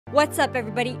What's up,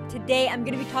 everybody? Today I'm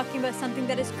going to be talking about something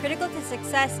that is critical to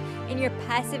success in your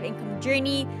passive income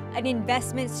journey, an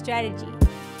investment strategy.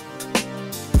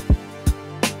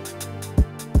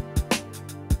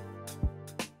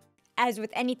 As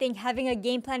with anything, having a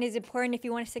game plan is important if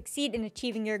you want to succeed in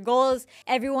achieving your goals.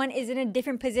 Everyone is in a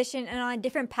different position and on a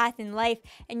different path in life,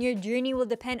 and your journey will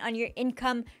depend on your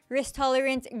income, risk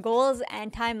tolerance, goals,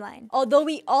 and timeline. Although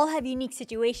we all have unique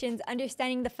situations,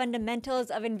 understanding the fundamentals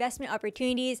of investment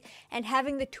opportunities and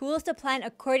having the tools to plan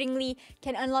accordingly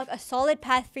can unlock a solid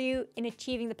path for you in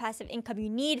achieving the passive income you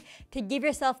need to give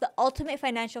yourself the ultimate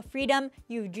financial freedom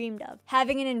you've dreamed of.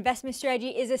 Having an investment strategy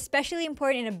is especially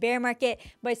important in a bear market,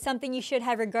 but it's something you should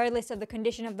have regardless of the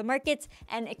condition of the markets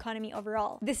and economy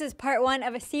overall. This is part one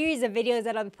of a series of videos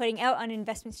that I'll be putting out on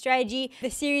investment strategy. The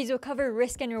series will cover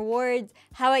risk and rewards,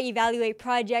 how I evaluate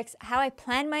projects, how I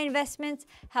plan my investments,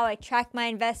 how I track my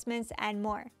investments, and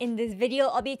more. In this video,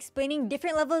 I'll be explaining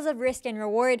different levels of risk and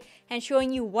reward and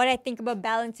showing you what I think about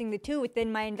balancing the two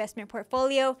within my investment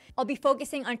portfolio. I'll be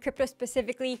focusing on crypto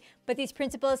specifically, but these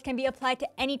principles can be applied to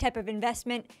any type of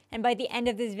investment, and by the end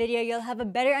of this video, you'll have a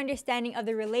better understanding of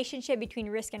the relationship between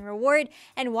risk and reward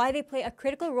and why they play a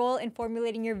critical role in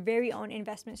formulating your very own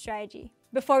investment strategy.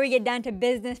 Before we get down to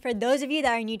business, for those of you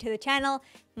that are new to the channel,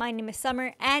 my name is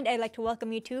Summer and I'd like to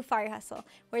welcome you to Fire Hustle,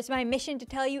 where it's my mission to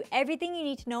tell you everything you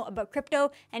need to know about crypto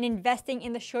and investing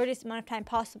in the shortest amount of time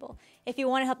possible. If you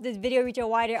want to help this video reach a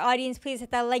wider audience, please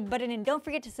hit that like button and don't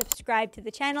forget to subscribe to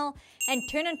the channel and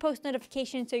turn on post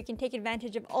notifications so you can take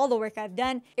advantage of all the work I've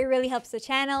done. It really helps the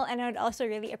channel and I would also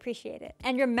really appreciate it.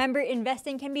 And remember,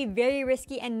 investing can be very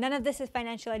risky and none of this is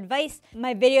financial advice.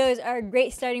 My videos are a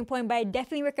great starting point, but I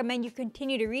definitely recommend you continue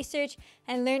to research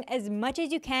and learn as much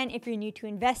as you can if you're new to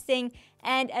investing.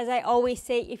 And as I always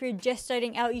say, if you're just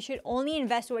starting out, you should only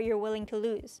invest what you're willing to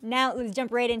lose. Now, let's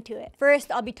jump right into it.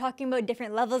 First, I'll be talking about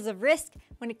different levels of risk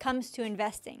when it comes to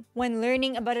investing. When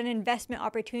learning about an investment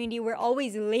opportunity, we're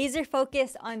always laser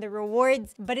focused on the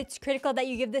rewards, but it's critical that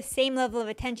you give the same level of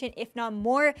attention, if not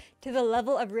more, to the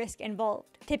level of risk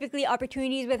involved. Typically,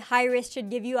 opportunities with high risk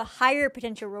should give you a higher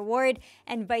potential reward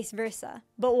and vice versa.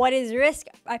 But what is risk?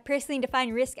 I personally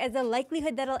define risk as the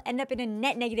likelihood that I'll end up in a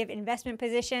net negative investment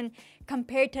position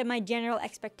compared to my general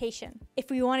expectation. If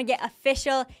we want to get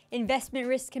official, investment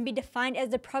risk can be defined as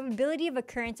the probability of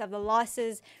occurrence of the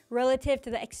losses relative to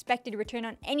the expected return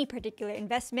on any particular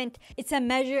investment. It's a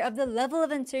measure of the level of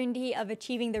uncertainty of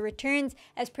achieving the returns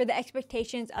as per the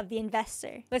expectations of the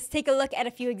investor. Let's take a look at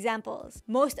a few examples.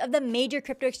 Most of the major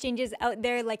crypto exchanges out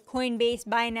there like Coinbase,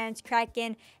 Binance,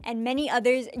 Kraken, and many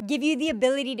others give you the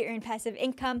ability to earn passive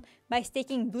income by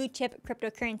staking blue chip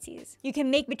cryptocurrencies. You can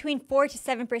make between 4 to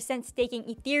 7% staking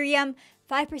Ethereum,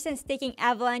 5% staking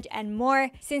Avalanche, and more.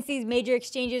 Since these major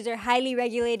exchanges are highly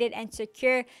regulated and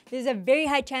secure, there's a very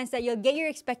high chance that you'll get your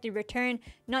expected return,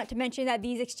 not to mention that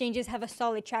these exchanges have a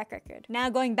solid track record. Now,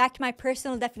 going back to my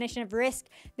personal definition of risk,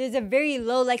 there's a very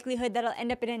low likelihood that I'll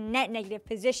end up in a net negative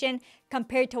position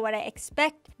compared to what I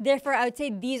expect. Therefore, I would say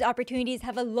these opportunities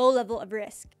have a low level of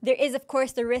risk. There is, of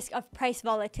course, the risk of price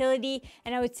volatility,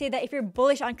 and I would say that if you're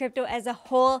bullish on crypto as a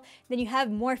whole, then you have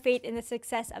more faith in the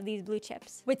success of these blue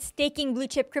chips. With staking blue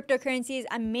chip cryptocurrencies,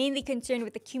 I'm mainly concerned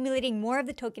with accumulating more of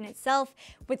the token itself,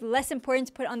 with less importance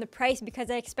put on the price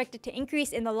because I expect it to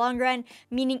increase in the long run,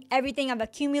 meaning everything I've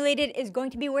accumulated is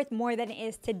going to be worth more than it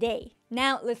is today.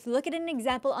 Now, let's look at an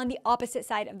example on the opposite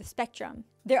side of the spectrum.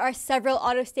 There are several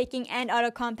auto-staking and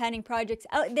auto-compounding projects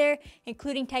out there,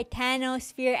 including Titano,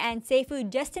 Sphere, and Seifu,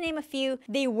 just to name a few.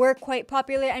 They were quite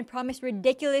popular and promised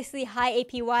ridiculously high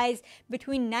APYs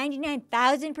between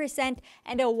 99,000%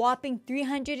 and a whopping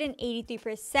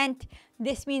 383%.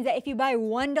 This means that if you buy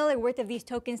 $1 worth of these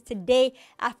tokens today,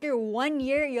 after 1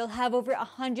 year, you'll have over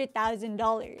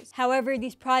 $100,000. However,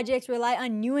 these projects rely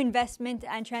on new investment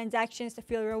and transactions to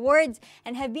fuel rewards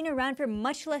and have been around for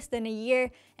much less than a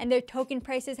year, and their token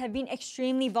prices have been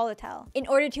extremely volatile. In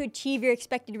order to achieve your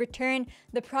expected return,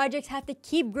 the projects have to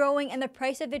keep growing and the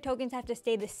price of their tokens have to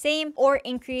stay the same or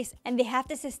increase, and they have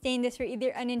to sustain this for either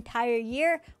an entire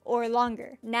year or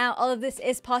longer. Now, all of this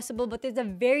is possible, but there's a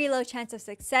very low chance of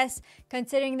success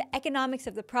considering the economics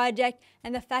of the project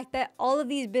and the fact that all of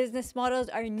these business models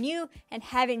are new and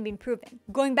haven't been proven.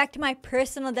 Going back to my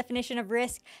personal definition of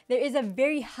risk, there is a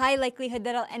very high likelihood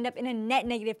that I'll end up in a net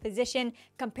negative position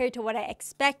compared to what I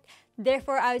expect.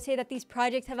 Therefore, I would say that these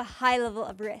projects have a high level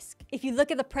of risk. If you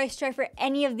look at the price chart for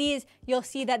any of these, you'll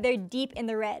see that they're deep in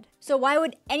the red. So why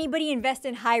would anybody invest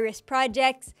in high-risk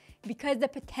projects? because the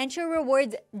potential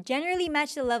rewards generally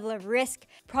match the level of risk.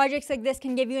 Projects like this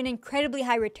can give you an incredibly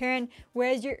high return,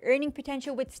 whereas your earning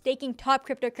potential with staking top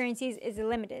cryptocurrencies is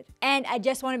limited. And I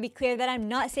just want to be clear that I'm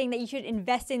not saying that you should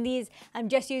invest in these. I'm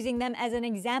just using them as an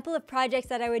example of projects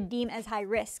that I would deem as high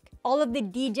risk. All of the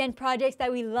degen projects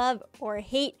that we love or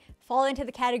hate fall into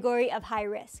the category of high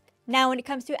risk. Now, when it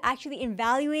comes to actually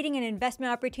evaluating an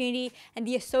investment opportunity and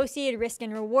the associated risk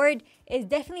and reward, is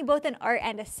definitely both an art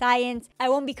and a science. I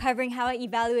won't be covering how I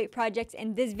evaluate projects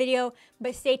in this video,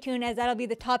 but stay tuned as that'll be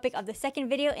the topic of the second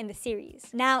video in the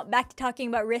series. Now, back to talking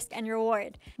about risk and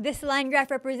reward. This line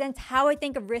graph represents how I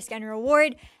think of risk and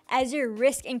reward. As your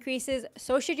risk increases,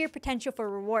 so should your potential for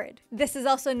reward. This is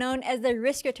also known as the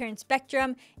risk-return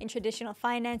spectrum in traditional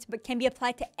finance, but can be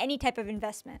applied to any type of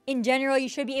investment. In general, you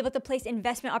should be able to place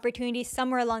investment opportunities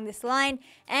somewhere along this line,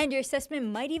 and your assessment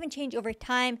might even change over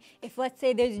time if, let's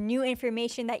say, there's new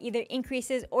information that either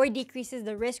increases or decreases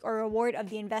the risk or reward of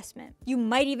the investment. You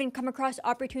might even come across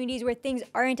opportunities where things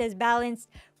aren't as balanced.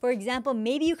 For example,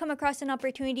 maybe you come across an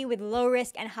opportunity with low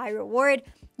risk and high reward.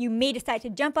 You may decide to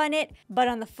jump on it, but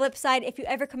on the flip side, if you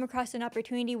ever come across an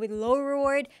opportunity with low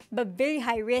reward but very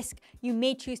high risk, you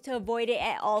may choose to avoid it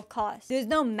at all costs. There's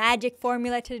no magic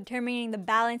formula to determining the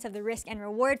balance of the risk and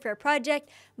reward for a project,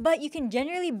 but you can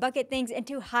generally bucket things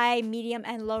into high, medium,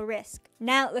 and low risk.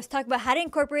 Now, let's talk about how to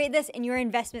incorporate this in your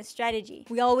investment strategy.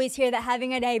 We always hear that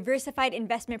having a diversified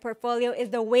investment portfolio is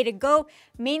the way to go,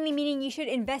 mainly meaning you should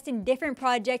invest in different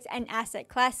projects and asset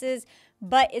classes,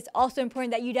 but it's also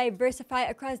important that you diversify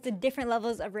across the different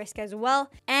levels of risk as well,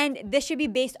 and this should be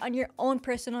based on your own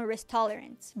personal risk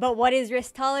tolerance. But what is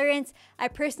risk tolerance? I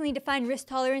personally define risk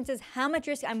tolerance as how much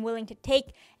risk I'm willing to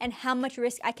take and how much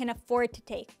risk I can afford to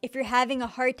take. If you're having a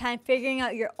hard time figuring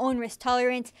out your own risk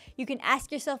tolerance, you can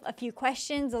ask yourself a few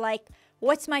questions like,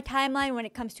 what's my timeline when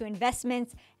it comes to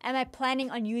investments? Am I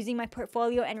planning on using my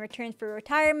portfolio and returns for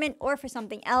retirement or for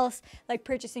something else, like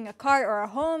purchasing a car or a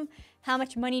home? How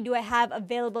much money do I have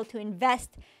available to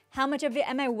invest? How much of it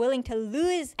am I willing to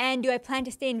lose? And do I plan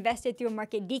to stay invested through a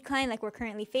market decline like we're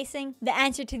currently facing? The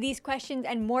answer to these questions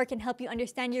and more can help you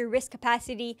understand your risk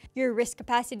capacity. Your risk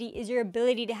capacity is your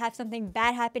ability to have something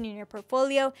bad happen in your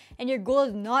portfolio and your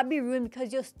goals not be ruined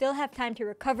because you'll still have time to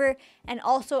recover, and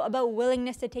also about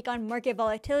willingness to take on market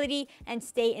volatility and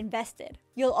stay invested.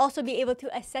 You'll also be able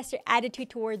to assess your attitude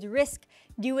towards risk.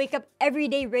 Do you wake up every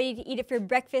day ready to eat it for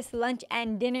breakfast, lunch,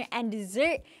 and dinner and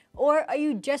dessert? Or are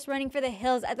you just running for the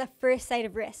hills at the first sight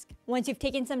of risk? Once you've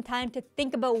taken some time to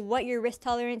think about what your risk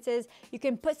tolerance is, you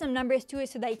can put some numbers to it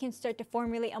so that you can start to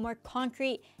formulate a more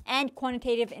concrete and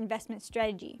quantitative investment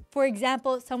strategy. For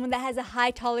example, someone that has a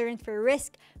high tolerance for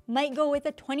risk might go with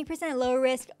a 20% low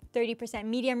risk, 30%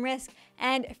 medium risk,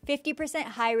 and 50%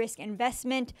 high risk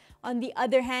investment. On the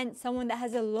other hand, someone that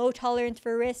has a low tolerance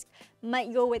for risk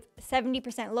might go with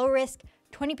 70% low risk,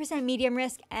 20% medium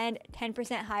risk, and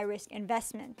 10% high risk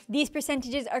investment. These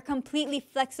percentages are completely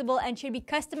flexible and should be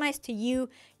customized to you.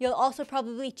 You'll also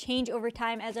probably change over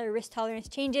time as our risk tolerance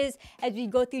changes as we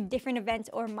go through different events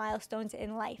or milestones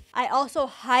in life. I also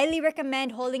highly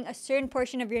recommend holding a certain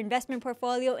portion of your investment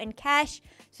portfolio in cash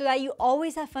so that you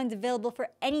always have funds available for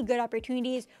any good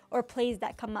opportunities or plays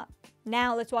that come up.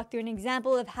 Now, let's walk through an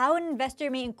example of how an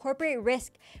investor may incorporate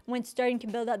risk when starting to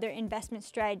build out their investment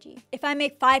strategy. If I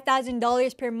make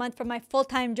 $5,000 per month from my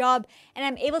full-time job and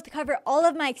I'm able to cover all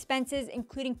of my expenses,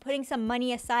 including putting some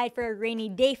money aside for a rainy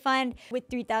day fund with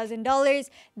 $3,000,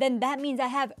 then that means I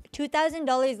have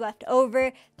 $2,000 left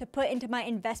over to put into my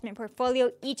investment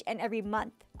portfolio each and every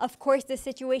month. Of course, this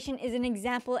situation is an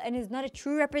example and is not a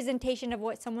true representation of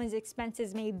what someone's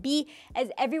expenses may be, as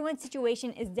everyone's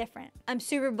situation is different. I'm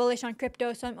super bullish on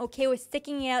crypto, so I'm okay with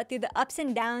sticking it out through the ups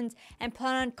and downs and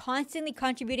plan on constantly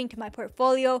contributing to my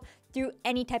portfolio through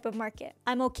any type of market.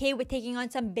 I'm okay with taking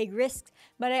on some big risks,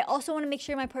 but I also want to make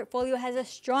sure my portfolio has a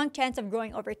strong chance of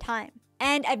growing over time.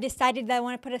 And I've decided that I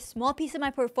want to put a small piece of my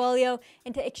portfolio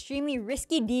into extremely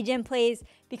risky degen plays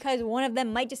because one of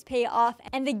them might just pay off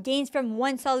and the gains from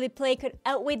one solid play could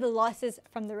outweigh the losses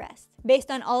from the rest.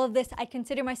 Based on all of this, I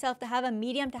consider myself to have a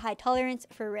medium to high tolerance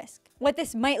for risk. What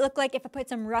this might look like if I put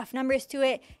some rough numbers to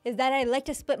it is that I like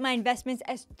to split my investments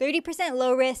as 30%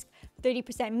 low risk,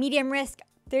 30% medium risk,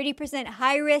 30%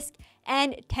 high risk,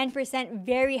 and 10%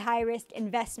 very high risk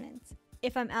investments.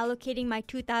 If I'm allocating my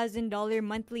 $2,000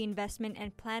 monthly investment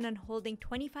and plan on holding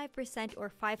 25%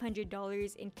 or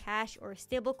 $500 in cash or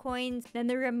stablecoins, then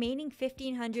the remaining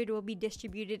 $1,500 will be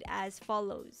distributed as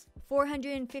follows: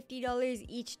 $450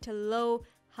 each to low,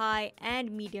 high,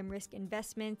 and medium risk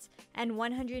investments, and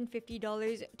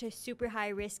 $150 to super high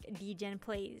risk degen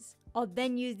plays. I'll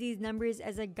then use these numbers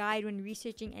as a guide when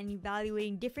researching and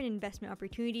evaluating different investment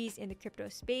opportunities in the crypto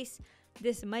space.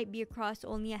 This might be across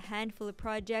only a handful of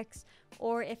projects,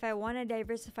 or if I want to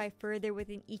diversify further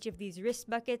within each of these risk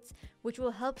buckets, which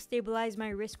will help stabilize my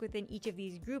risk within each of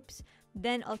these groups,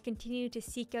 then I'll continue to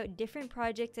seek out different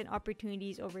projects and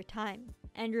opportunities over time.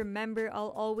 And remember,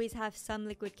 I'll always have some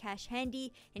liquid cash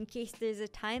handy in case there's a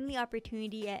timely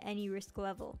opportunity at any risk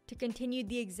level. To continue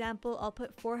the example, I'll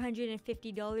put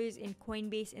 $450 in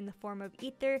Coinbase in the form of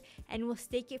Ether and will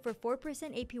stake it for 4%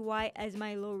 APY as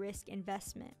my low risk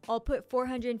investment. I'll put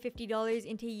 $450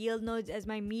 into yield nodes as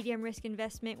my medium risk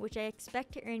investment, which I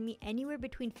expect to earn me anywhere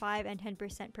between 5 and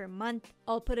 10% per month.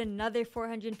 I'll put another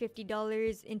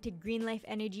 $450 into Green Life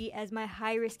Energy as my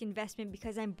high risk investment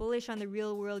because I'm bullish on the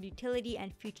real world utility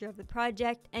and future of the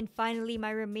project. And finally,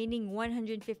 my remaining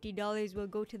 $150 will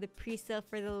go to the pre-sale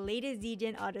for the latest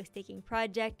degen auto staking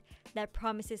project that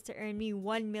promises to earn me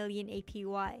 1 million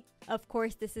APY. Of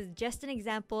course, this is just an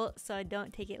example, so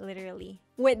don't take it literally.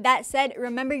 With that said,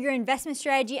 remember your investment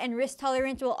strategy and risk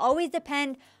tolerance will always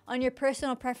depend on your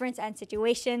personal preference and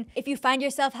situation. If you find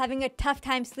yourself having a tough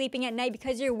time sleeping at night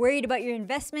because you're worried about your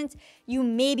investments, you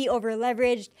may be over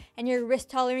leveraged and your risk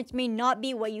tolerance may not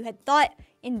be what you had thought.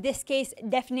 In this case,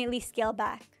 definitely scale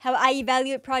back. How I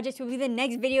evaluate projects will be the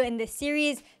next video in this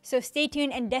series, so stay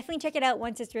tuned and definitely check it out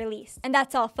once it's released. And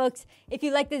that's all, folks. If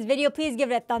you like this video, please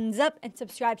give it a thumbs up and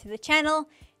subscribe to the channel.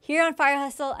 Here on Fire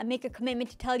Hustle, I make a commitment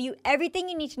to tell you everything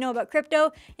you need to know about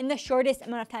crypto in the shortest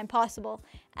amount of time possible.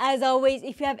 As always,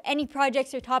 if you have any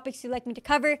projects or topics you'd like me to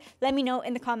cover, let me know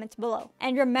in the comments below.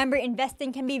 And remember,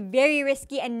 investing can be very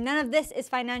risky and none of this is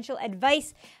financial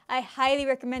advice. I highly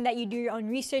recommend that you do your own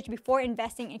research before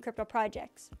investing in crypto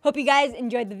projects. Hope you guys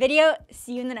enjoyed the video.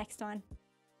 See you in the next one.